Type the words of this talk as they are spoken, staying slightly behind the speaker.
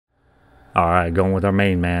Alright, going with our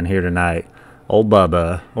main man here tonight. Old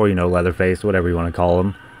Bubba, or Leatherface, whatever you want to call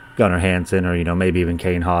him. Gunnar Hansen, or maybe even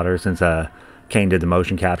Kane Hodder, since Kane did the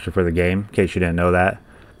motion capture for the game, in case you didn't know that.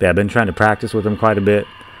 But yeah, I've been trying to practice with him quite a bit.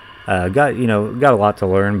 Got a lot to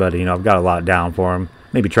learn, but I've got a lot down for him.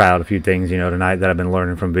 Maybe try out a few things, tonight that I've been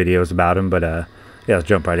learning from videos about him. But yeah, let's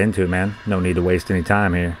jump right into it, man. No need to waste any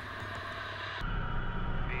time here.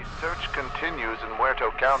 The search continues in Muerto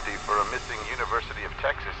County for a missing University of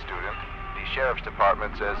Texas student. The Sheriff's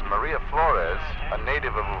Department says Maria Flores, a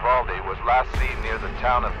native of Uvalde, was last seen near the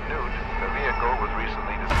town of Newt. The vehicle was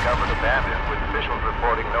recently discovered abandoned, with officials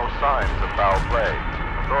reporting no signs of foul play.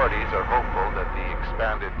 Authorities are hopeful that the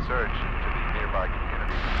expanded search to the nearby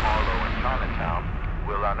communities of Harlow and Chinatown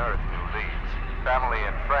will unearth new leads. Family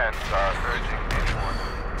and friends are urging anyone.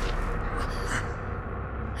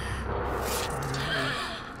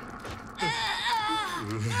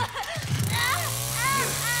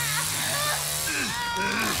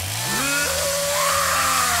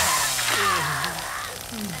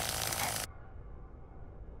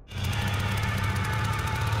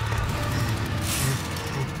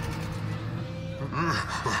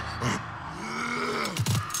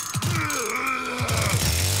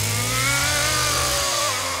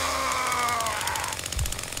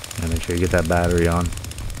 And make sure you get that battery on.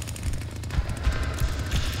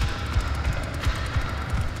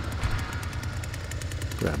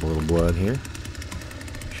 Grab a little blood here.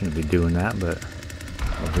 Shouldn't be doing that, but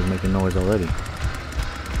it's making noise already.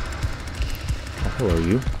 Oh, hello,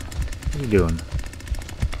 you. What are you doing?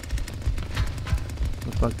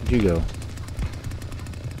 Where the fuck did you go?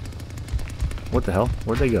 What the hell?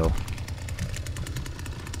 Where'd they go?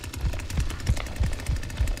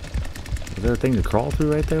 Is there a thing to crawl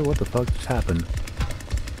through right there? What the fuck just happened?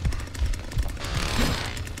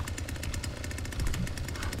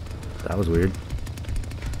 That was weird.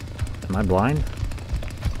 Am I blind?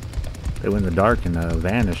 They went in the dark and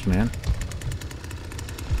vanished, man.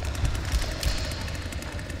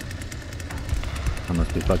 I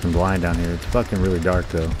must be fucking blind down here. It's fucking really dark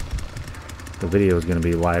though. The video is going to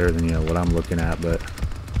be lighter than what I'm looking at, but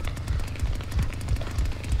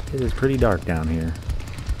it is pretty dark down here.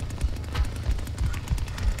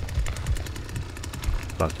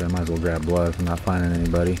 Fuck it, I might as well grab blood if I'm not finding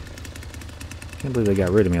anybody. Can't believe they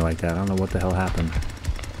got rid of me like that. I don't know what the hell happened.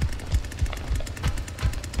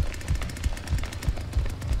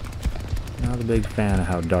 Not a big fan of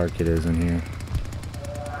how dark it is in here.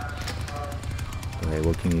 But hey,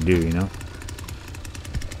 what can you do,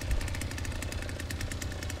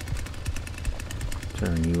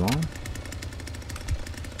 Turn you on.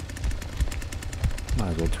 Might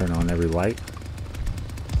as well turn on every light.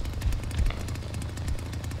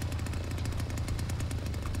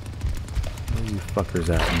 Where you fuckers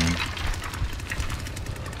at, man?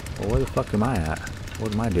 Well, where the fuck am I at?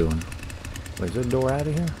 What am I doing? Wait, is there a door out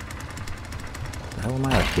of here? What the hell am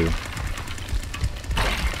I up to?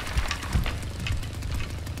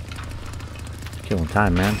 Killing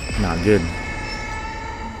time, man. Not good.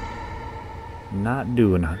 Not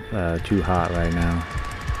doing too hot right now.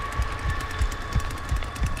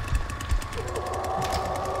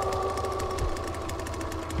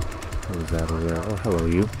 What is that over there? Oh, hello,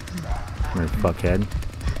 you. Come here, fuckhead.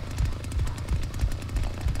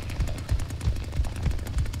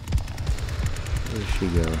 Where did she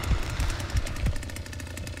go?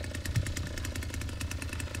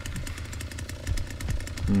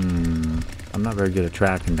 I'm not very good at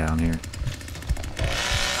tracking down here.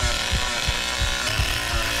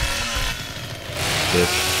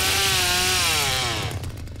 Bitch.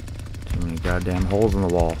 Too many goddamn holes in the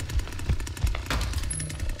wall.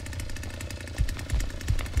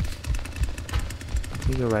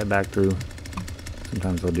 You go right back through.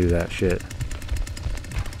 Sometimes they'll do that shit.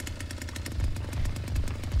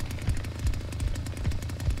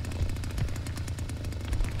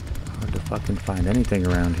 Hard to fucking find anything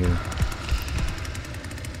around here.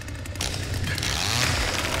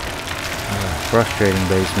 Frustrating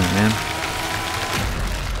basement, man.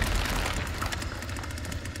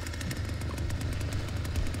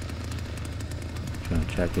 Trying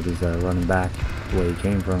to check if he's running back the way he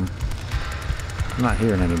came from. I'm not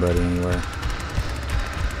hearing anybody anywhere.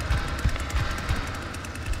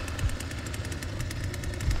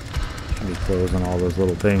 Should be closing all those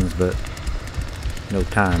little things, but no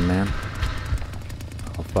time, man.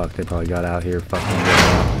 Oh fuck, they probably got out here fucking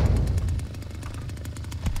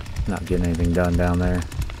not getting anything done down there.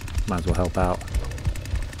 Might as well help out.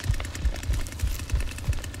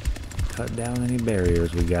 Cut down any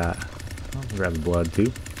barriers we got. Oh, grab the blood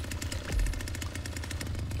too.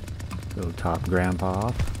 Go top Grandpa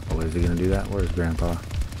off. Oh, is he gonna do that? Where's Grandpa?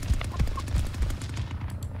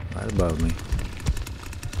 Right above me.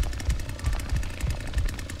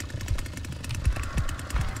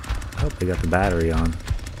 I hope they got the battery on.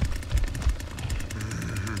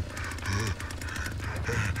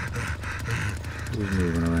 Who's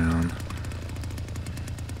moving around?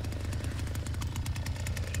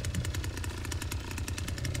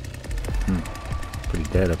 Pretty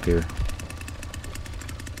dead up here.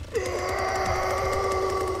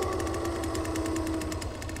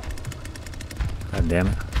 God damn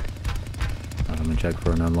it. I'm gonna check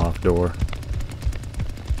for an unlocked door.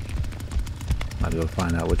 Might be able to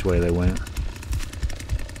find out which way they went.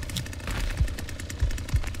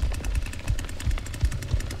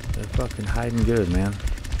 They're fucking hiding good, man.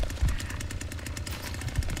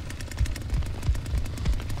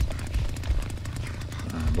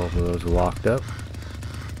 Both of those are locked up.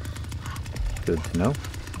 Good to know.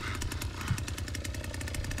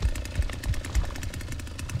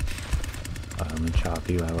 I'm gonna chop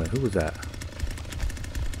you out. Who was that?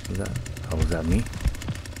 Was that? Oh, was that me?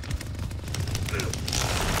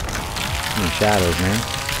 Any shadows, man.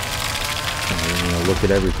 You know, look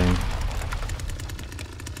at everything.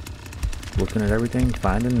 Looking at everything,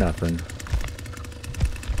 finding nothing.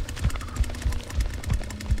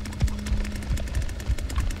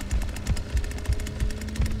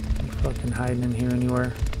 You fucking hiding in here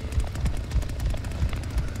anywhere?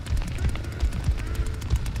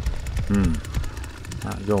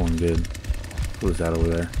 Not going good. Who is that over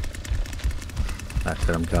there? That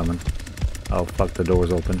said I'm coming. Oh fuck, the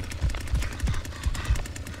door's open.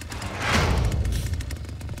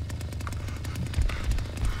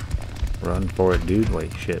 Run for it, dude.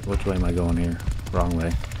 Wait, shit. Which way am I going here? Wrong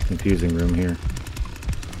way. Confusing room here.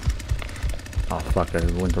 Oh fuck, I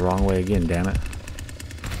went the wrong way again, damn it.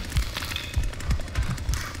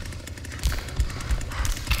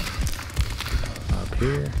 Up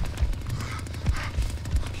here.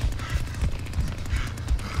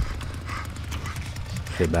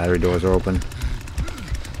 Okay, battery doors are open.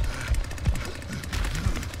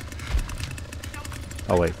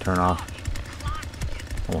 Oh wait, turn off.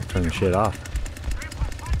 I won't turn the shit off.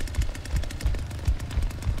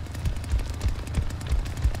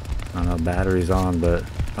 I don't know if battery's on, but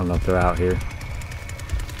I don't know if they're out here.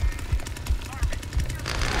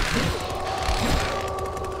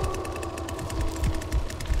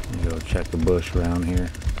 Let me go check the bush around here.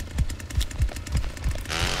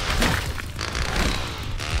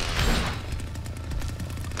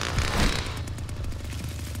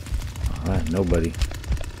 Alright, nobody.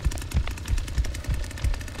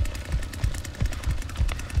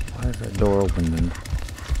 Why is that door open then?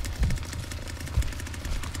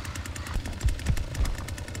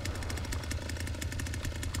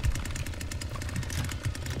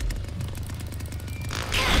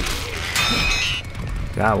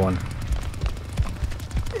 Got one.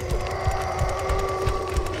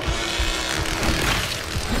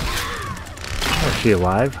 Oh, is she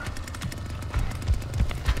alive?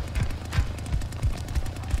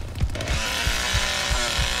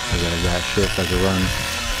 I got that shit if I could run.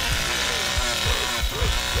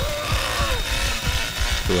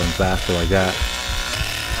 To run faster like that.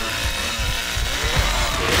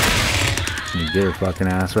 You get her fucking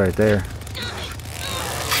ass right there.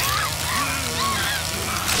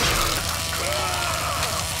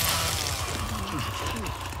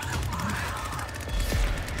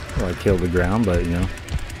 Well, I killed the ground, but you know,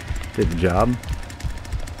 did the job.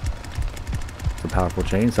 It's a powerful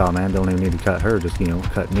chainsaw, man. Don't even need to cut her, just, you know,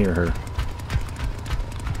 cut near her.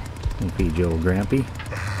 And feed you old Grampy.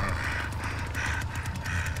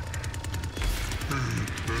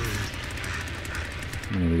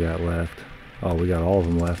 How many we got left? Oh, we got all of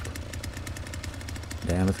them left.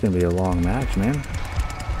 Damn, it's gonna be a long match, man.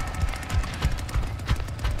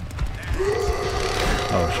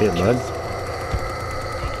 Oh shit, bud.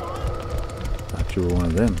 Thought you were one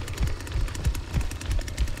of them.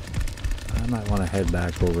 I might want to head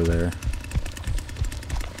back over there.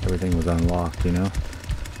 Everything was unlocked, you know.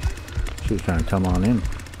 She was trying to come on in.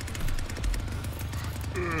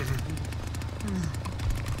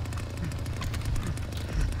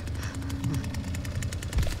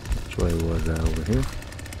 Which way was that over here?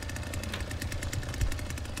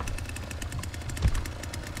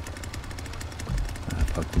 Ah,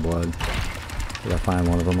 fuck the blood. If I find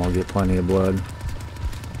one of them, I'll get plenty of blood.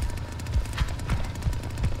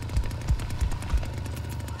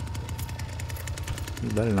 You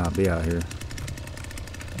better not be out here.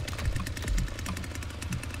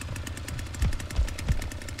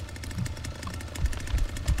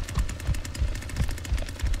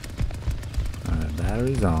 Alright,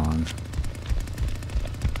 battery's on.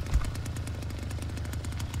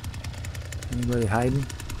 Anybody hiding?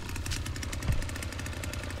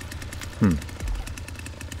 Don't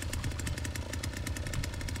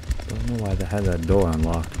know why they had that door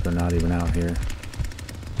unlocked if they're not even out here.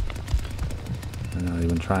 They're not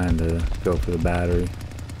even trying to go for the battery.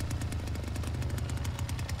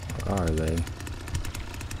 Or are they?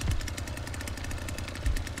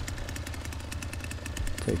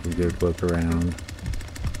 Take a good look around.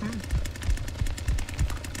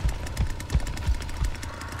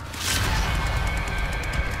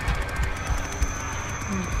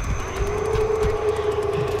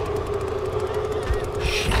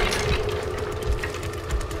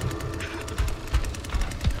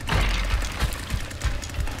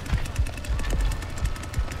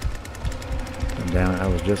 Damn it, I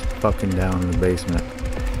was just fucking down in the basement.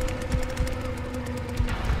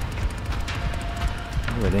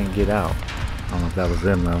 Oh, I didn't get out. I don't know if that was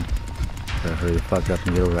them though. Gotta hurry the fuck up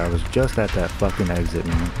and get over there. I was just at that fucking exit,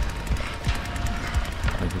 man.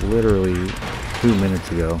 Like literally 2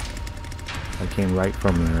 minutes ago. I came right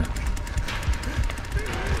from there.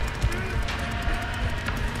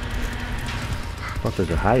 Fuckers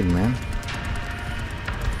are hiding, man.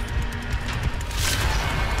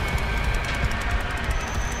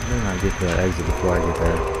 I get to that exit before I get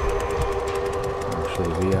there. Actually,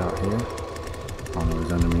 is he out here? Oh no,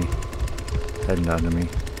 he's under me. Heading under me.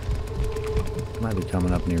 Might be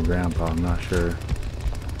coming up near Grandpa, I'm not sure.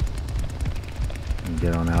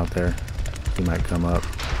 Get on out there. He might come up.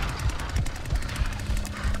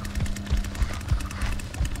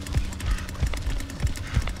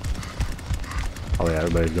 Oh yeah,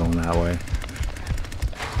 everybody's going that way.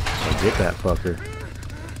 So get that fucker.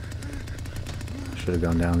 Should have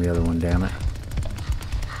gone down the other one, damn it.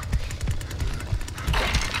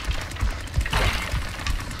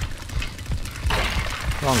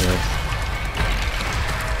 Wrong way.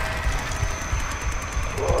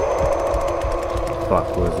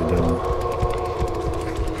 Fuck, what is he doing? Oh,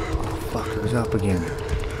 fucker's up again.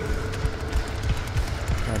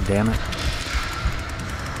 God damn it.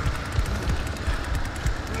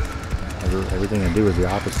 Everything I do is the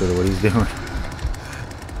opposite of what he's doing.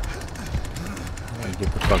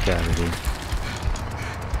 Get the fuck out of here.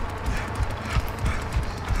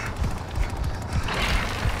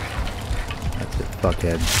 That's it,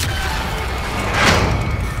 fuckhead.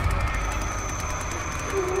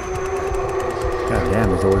 God damn,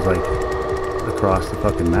 he's always like across the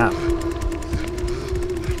fucking map.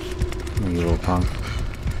 You little punk.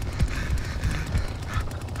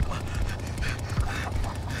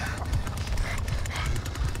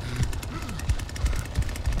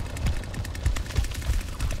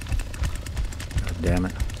 Damn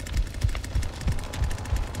it.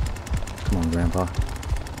 Come on, Grandpa.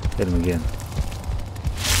 Hit him again.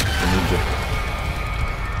 I need you.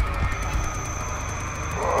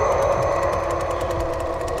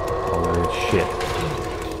 Oh, there is shit.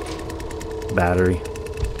 Battery.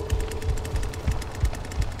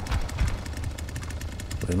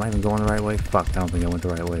 Wait, am I even going the right way? Fuck, I don't think I went the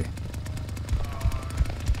right way.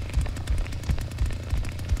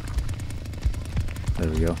 There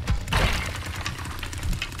we go.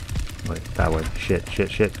 Wait, that way. Shit.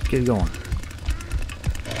 Get going.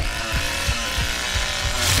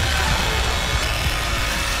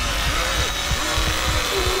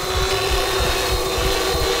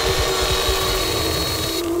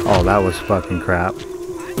 Oh, that was fucking crap.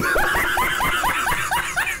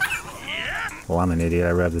 Well, I'm an idiot.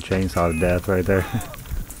 I revved the chainsaw to death right there.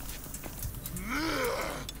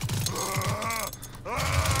 Oh,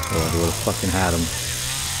 I would have fucking had him.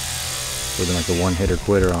 Would have been like a one-hitter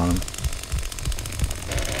quitter on him.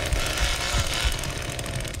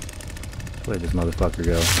 Where'd this motherfucker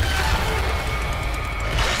go?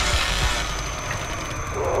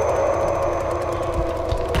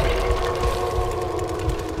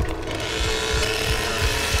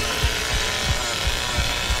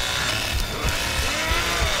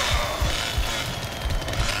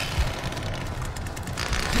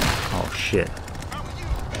 Oh shit.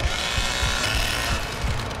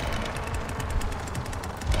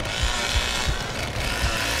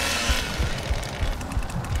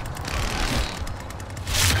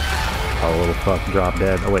 Oh, little fuck dropped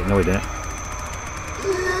dead. Oh wait, no he didn't.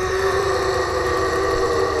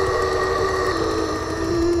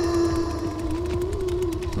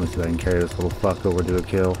 Let me see if I can carry this little fuck over to a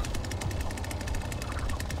kill.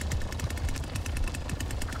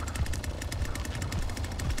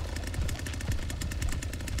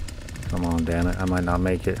 Come on, damn it. I might not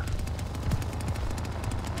make it.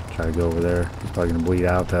 Try to go over there. He's probably gonna bleed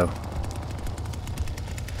out though.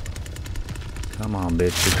 Come on,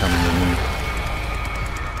 bitch, you're coming with me.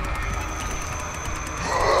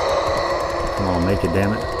 Come on, make it,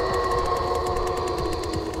 damn it.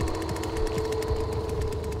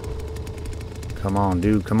 Come on,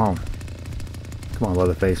 dude, come on. Come on,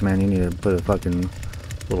 Leatherface, man, you need to put a fucking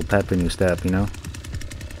little pep in your step, you know?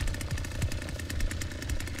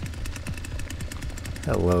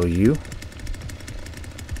 Hello, you.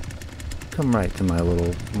 Come right to my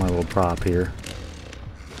little prop here.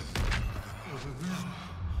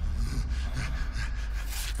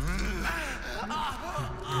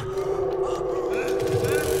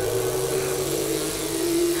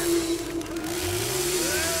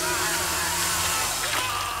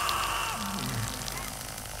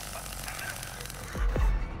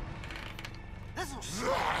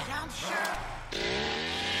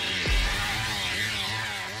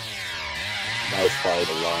 That was probably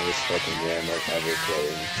the longest fucking game I've ever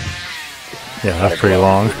played. Yeah, that's pretty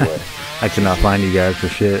long. I could not find you guys for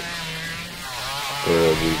shit.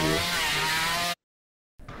 Real easy.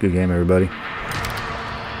 Good game, everybody.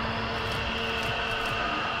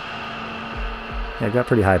 Yeah, I got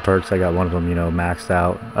pretty high perks. I got one of them, you know, maxed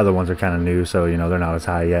out. Other ones are kind of new, so, you know, they're not as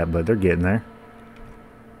high yet, but they're getting there.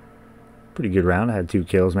 Pretty good round. I had 2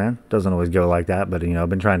 kills, man. Doesn't always go like that, but, you know, I've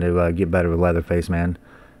been trying to get better with Leatherface, man.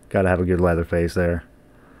 Gotta have a good Leatherface there.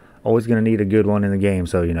 Always gonna need a good one in the game,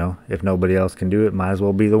 so, you know, if nobody else can do it, might as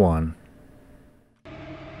well be the one. A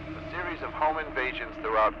series of home invasions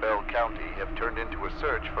throughout Bell County have turned into a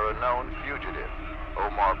search for a known fugitive.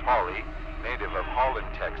 Omar Pauly, native of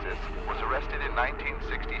Holland, Texas, was arrested in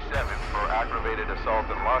 1967 for aggravated assault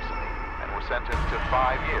and larceny and was sentenced to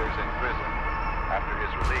 5 years in prison. After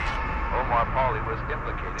his release, Omar Pauly was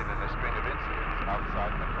implicated in a string of incidents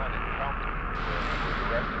outside McLennan County, where he was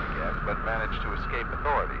arrested again but managed to escape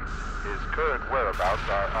authorities. His current whereabouts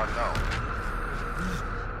are unknown.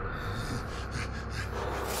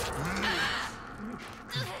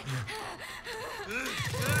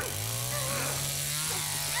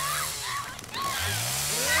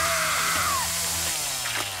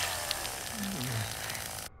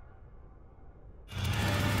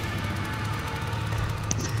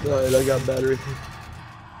 Alright, I got battery.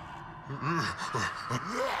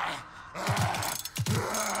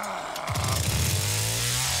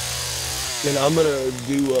 And I'm gonna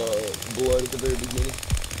do blood at the very beginning.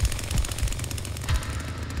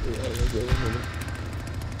 Yeah, okay,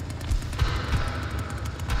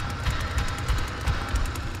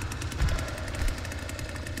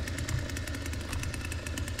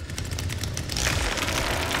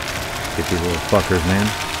 Get these little fuckers, man.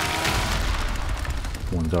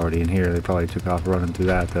 One's already in here. They probably took off running through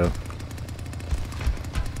that, though.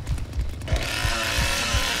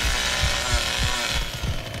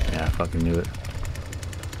 Yeah, I fucking knew it.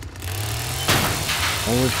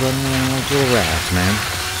 Always running around like little rats, man.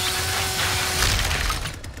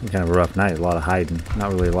 It's been kind of a rough night. A lot of hiding.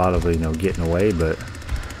 Not really a lot of, you know, getting away, but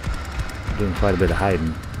doing quite a bit of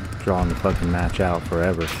hiding. Drawing the fucking match out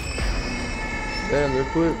forever. Damn, they're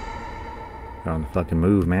quick. They're on the fucking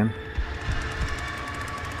move, man.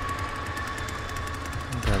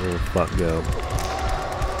 Let that little fuck go.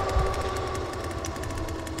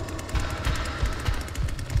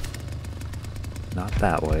 Not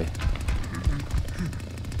that way.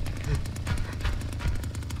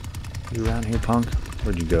 You around here, punk?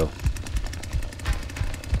 Where'd you go?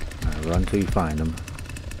 Alright, run till you find them.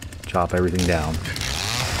 Chop everything down.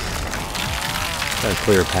 Got a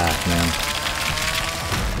clear path, man.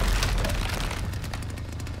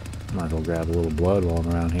 Might as well grab a little blood while I'm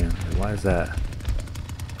around here. Why is that?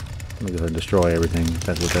 Let me go ahead and destroy everything if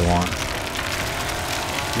that's what they want.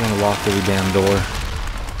 You want to lock every damn door?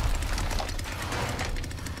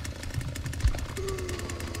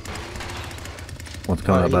 What's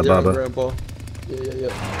coming up by Bubba? Grandpa.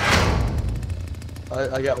 Yeah.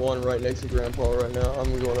 I got one right next to Grandpa right now.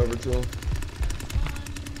 I'm going over to him.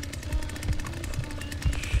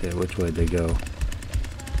 Shit, which way did they go?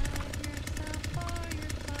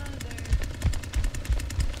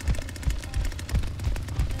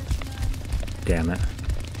 Damn it.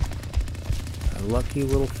 A lucky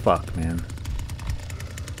little fuck, man.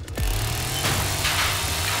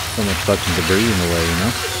 So much fucking debris in the way, you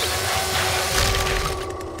know?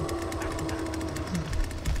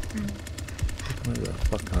 Where the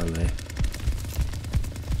fuck are they?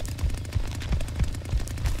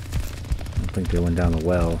 I don't think they went down the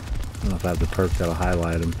well. I don't know if I have the perk that'll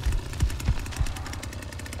highlight them.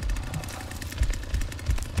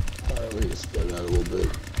 Alright, we can spread out a little bit.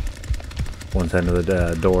 One's heading to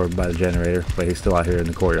the door by the generator, but he's still out here in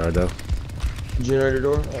the courtyard, though. Generator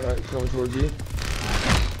door? Alright, coming towards you.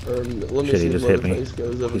 Let me Shit, see he if just hit me. Leatherface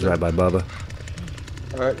goes over He's there. right by Bubba.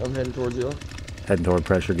 Alright, I'm heading towards you. Heading toward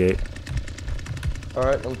pressure gate.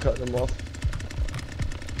 Alright, I'm cutting him off.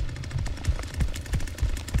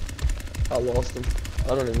 I lost him.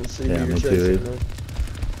 I don't even see Yeah, who you're me too, chasing, dude. man.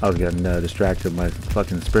 I was getting distracted. My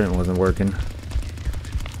fucking sprint wasn't working.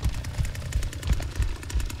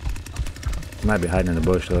 He might be hiding in the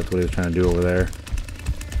bush, so that's what he was trying to do over there.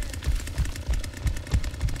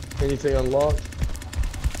 Anything unlocked?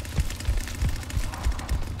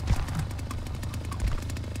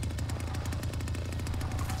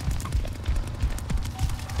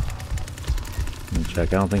 Let me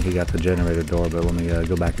check. I don't think he got the generator door, but let me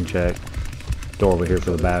go back and check. Door over here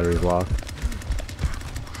for the battery's locked.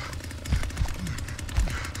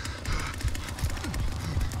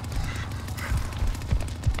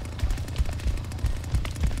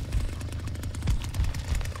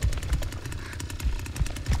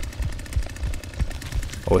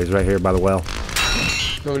 Oh, he's right here by the well.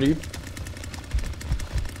 Coming to you.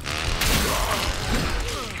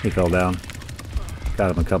 He fell down.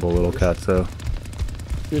 Got him a couple little cuts, though.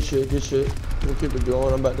 Good shit, good shit. We'll keep it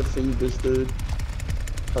going. I'm about to feed this dude.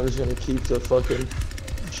 I'm just gonna keep the fucking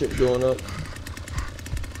shit going up.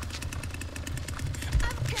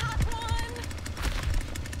 I've got one.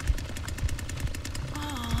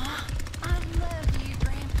 Aw, I love you,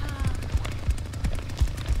 Grandpa.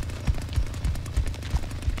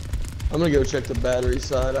 I'm gonna go check the battery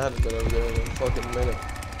side. I haven't been over there in a fucking minute.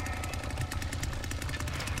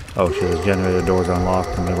 Oh shit, his generator door's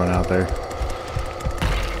unlocked. I'm gonna run out there.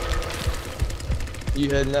 You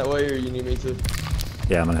heading that way or you need me to?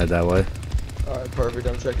 Yeah, I'm gonna head that way. Alright, perfect.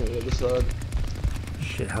 I'm checking the other side.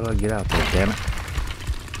 Shit, how do I get out there, damn it?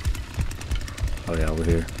 Oh yeah, over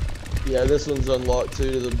here. Yeah, this one's unlocked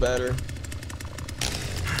too to the battery.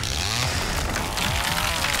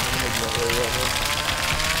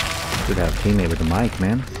 Should have a teammate with a mic,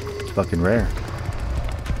 man. It's fucking rare.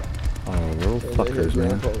 Oh, little fuckers,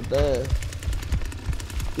 man.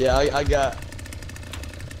 Yeah, I got...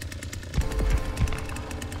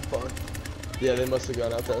 Fuck. Yeah, they must have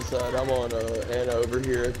gone out that side. I'm on Anna over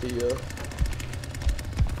here at the...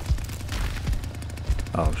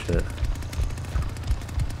 Oh shit.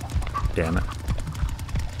 Damn it.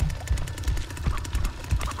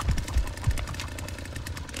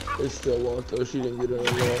 It's still locked though, she didn't get it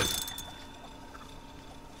unlocked.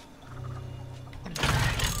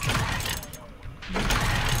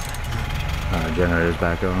 Generator's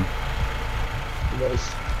back on.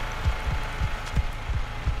 Nice.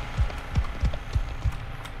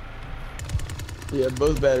 Yeah,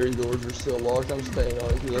 both battery doors are still locked. I'm staying on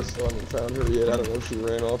it because I still haven't found her yet. I don't know if she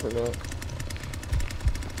ran off or not.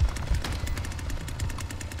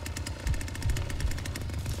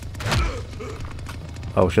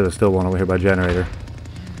 Oh shit, there's still one over here by generator.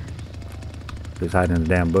 He's hiding in the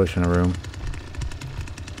damn bush in a room.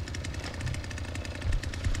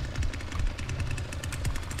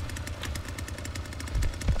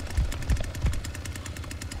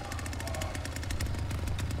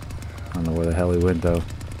 I don't know where the hell he went though.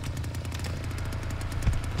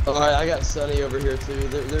 Alright, I got Sunny over here too.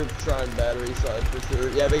 They're trying battery side for sure.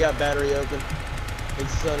 Yeah, they got battery open.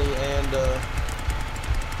 It's Sunny and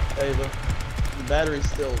Ava. The battery's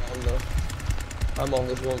still on though. I'm on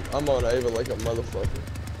this one. I'm on Ava like a motherfucker.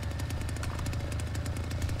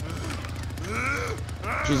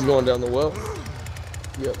 She's going down the well.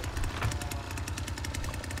 Yep.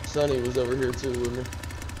 Sunny was over here too with me.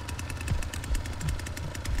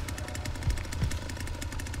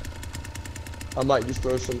 I might just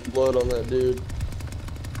throw some blood on that dude.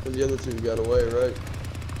 Cause the other two got away, right?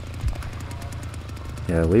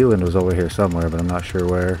 Yeah, Leland was over here somewhere, but I'm not sure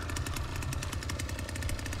where.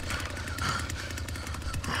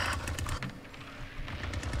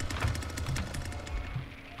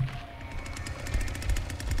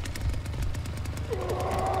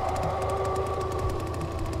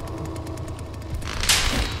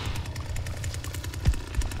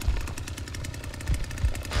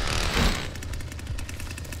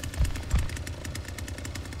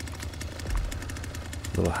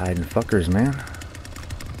 Little hiding fuckers, man.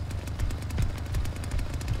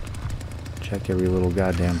 Check every little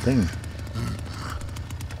goddamn thing.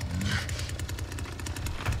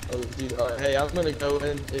 Oh, dude, alright, hey, I'm gonna go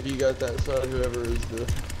in if you got that side, whoever is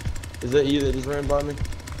the... Is that you that just ran by me?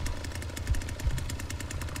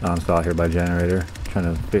 No, I'm still out here by generator.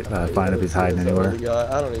 Trying to find if he's hiding anywhere.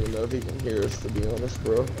 I don't even know if he can hear us, to be honest,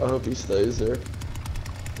 bro. I hope he stays there.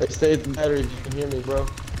 Hey, stay at the battery if you can hear me, bro.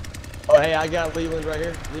 Oh, hey, I got Leland right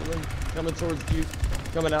here. Leland, coming towards you.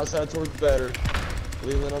 Coming outside towards the battery.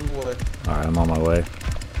 Leland, on the way. Alright, I'm on my way.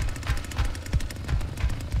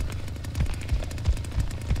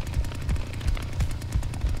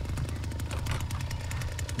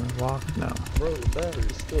 Locked? No. Bro, the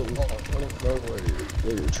battery's still locked. I don't know where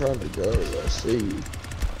you're trying to go. I see you.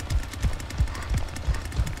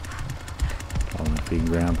 Feed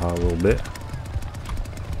Grandpa a little bit.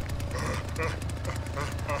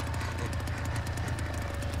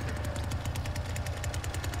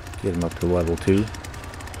 Get him up to level 2. I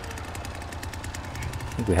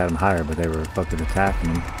think we had him higher, but they were fucking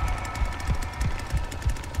attacking him.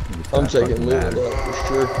 I'm taking loot of that for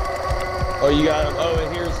sure. Oh, you got him. Oh,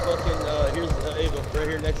 and here's fucking, here's Ava, right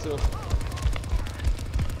here next to him.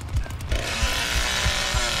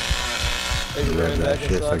 Ava Grab ran that back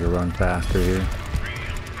shit so I inside. can run faster here.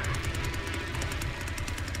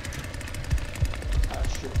 Ah,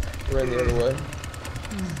 shit. Ran the other way.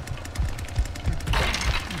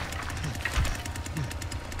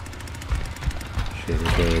 Shit,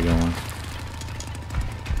 which way are they going?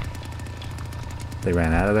 They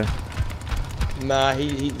ran out of there? Nah,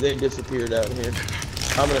 they disappeared out in here.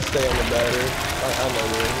 I'm gonna stay on the battery. I know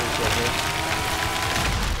they're in here somewhere.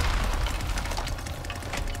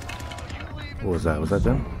 What was that? Was that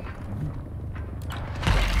them?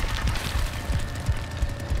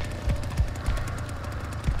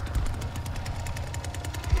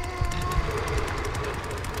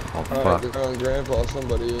 Oh, Alright, fuck. they're on Grandpa,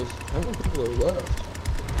 somebody is. How many people are left?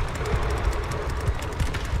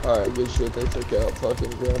 Alright, good shit, they took out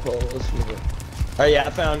fucking Grandpa. Oh yeah, I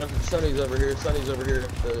found him. Sonny's over here. Sonny's over here at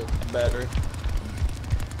the battery.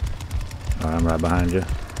 Alright, I'm right behind you.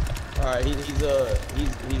 Alright, he's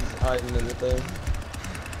hiding in the thing.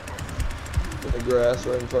 In the grass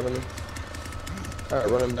right in front of me. Alright,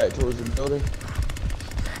 running back towards the building.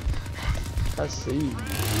 I see you.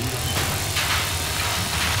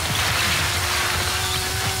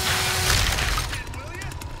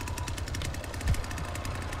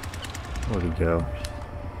 Where'd he go?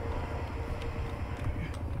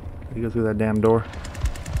 Did he go through that damn door?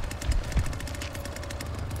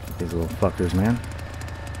 These little fuckers, man.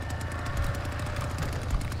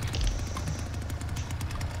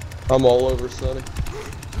 I'm all over Sonny.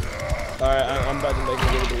 Alright, I'm about to make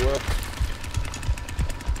him go to the well.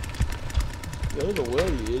 Go to the well,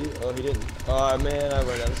 you idiot. Oh, he didn't. Oh man, I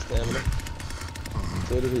ran out of stamina.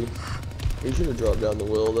 So did he. He should have dropped down the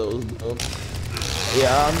well, that was dumb.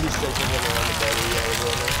 Yeah, I'm just taking him around the battery.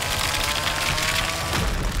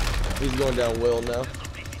 He's going down well now.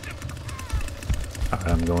 Alright,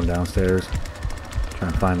 I'm going downstairs.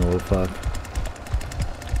 Trying to find the little fuck.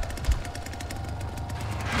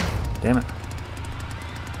 Damn it.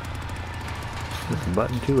 Hit the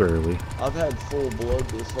button too early. I've had full blood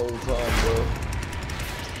this whole time, bro.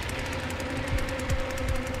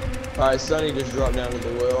 Alright, Sonny just dropped down to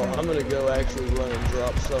the well. I'm gonna go actually run and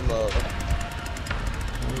drop some, blood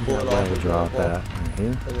off the drop Grandpa, that right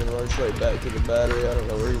here. and then run straight back to the battery. I don't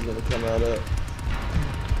know where he's gonna come out at.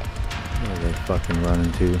 Where are they fucking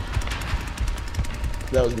running to?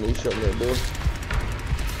 That was me shutting that door.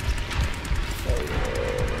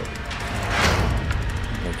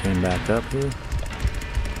 They came back up here.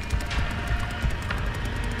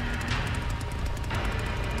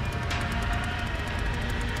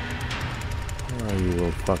 Where are you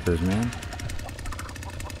little fuckers, man?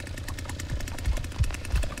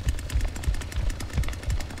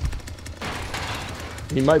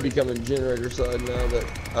 He might be coming generator side now that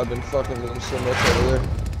I've been fucking with him so much over there.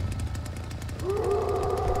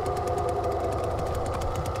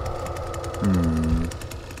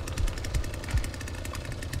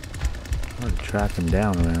 Hard to track him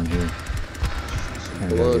down around here. I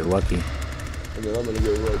gotta Blood. get lucky. And then I'm gonna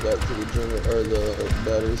go right back to the generator or the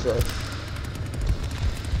battery side.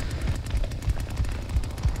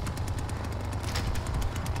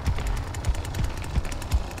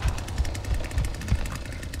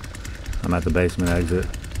 I'm at the basement exit.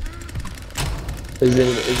 Is it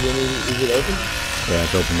open? Yeah,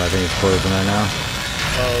 it's open, but I think it's closing right now.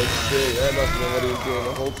 Oh shit, that must have been what he was doing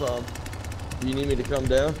the whole time. You need me to come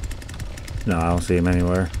down? No, I don't see him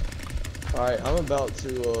anywhere. Alright, I'm about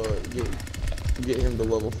to get him to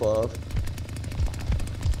level 5.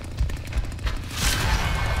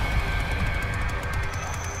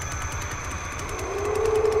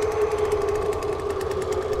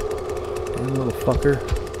 Damn little fucker.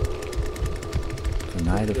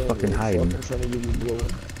 Tonight of fucking hiding. I'm trying to give you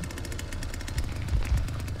blood.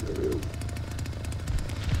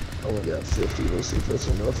 I only got 50. Let's see if that's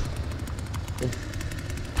enough.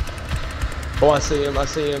 Oh, I see him.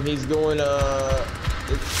 He's going, it's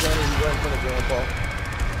Sonny. He's right in front of Grandpa.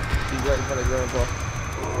 He's right in front of Grandpa.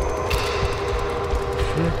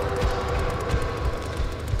 Shit.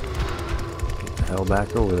 Get the hell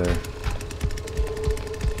back over there.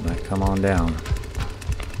 Might come on down.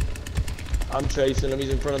 I'm chasing him. He's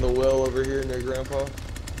in front of the well over here near Grandpa.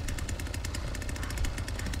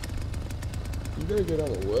 You better get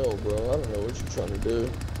on the well, bro. I don't know what you're trying to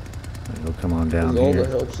do. He'll come on down all the here.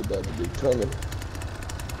 help's about to be coming.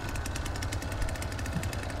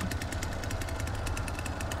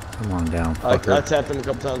 Come on down, I fucker. tapped him a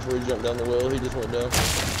couple times before he jumped down the well. He just went down.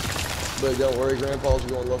 But don't worry, Grandpa's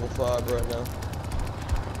going level 5 right now.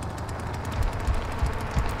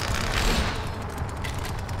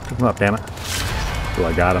 Pick him up, damn it. Oh,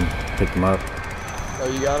 I got him. Picked him up. Oh,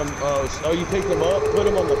 you got him? Oh, you picked him up? Put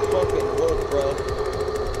him on the fucking hook, bro.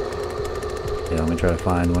 Yeah, let me try to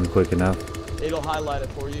find one quick enough. It'll highlight it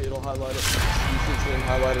for you. It'll highlight it. You should see him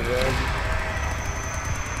highlighted around you.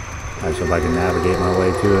 I see if I can navigate my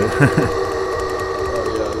way to it. Oh,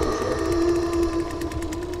 yeah,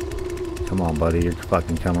 for sure. Come on, buddy. You're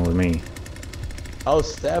fucking coming with me. I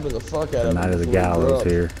was stabbing the fuck out The of him. night of the before he gallows dropped.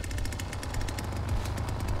 here.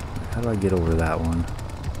 How do I get over that one?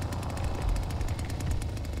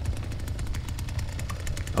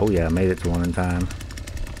 Oh yeah, I made it to one in time.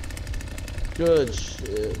 Good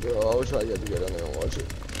shit, bro. I wish I got to go down there and watch it.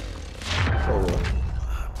 Oh, well.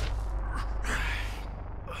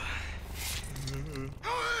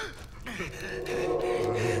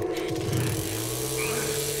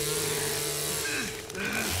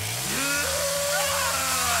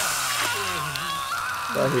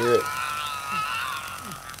 I hear it.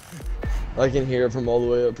 I can hear it from all the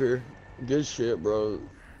way up here. Good shit, bro.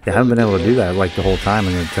 Yeah, I haven't been able to do that like the whole time,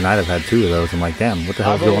 and then tonight I've had 2 of those. I'm like, damn, what the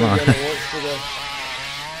hell's I've going only on? done it once today.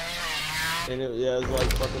 And yeah, it was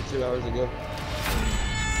like fucking 2 hours ago.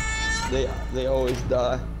 They always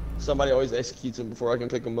die. Somebody always executes them before I can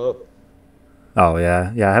pick them up. Oh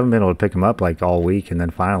yeah, yeah. I haven't been able to pick them up like all week, and then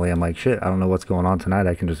finally I'm like, shit, I don't know what's going on tonight.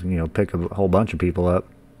 I can just pick a whole bunch of people up.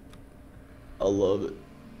 I love it.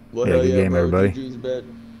 Well, Yeah, hell good game, bro. everybody. GG's bet.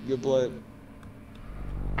 Good play.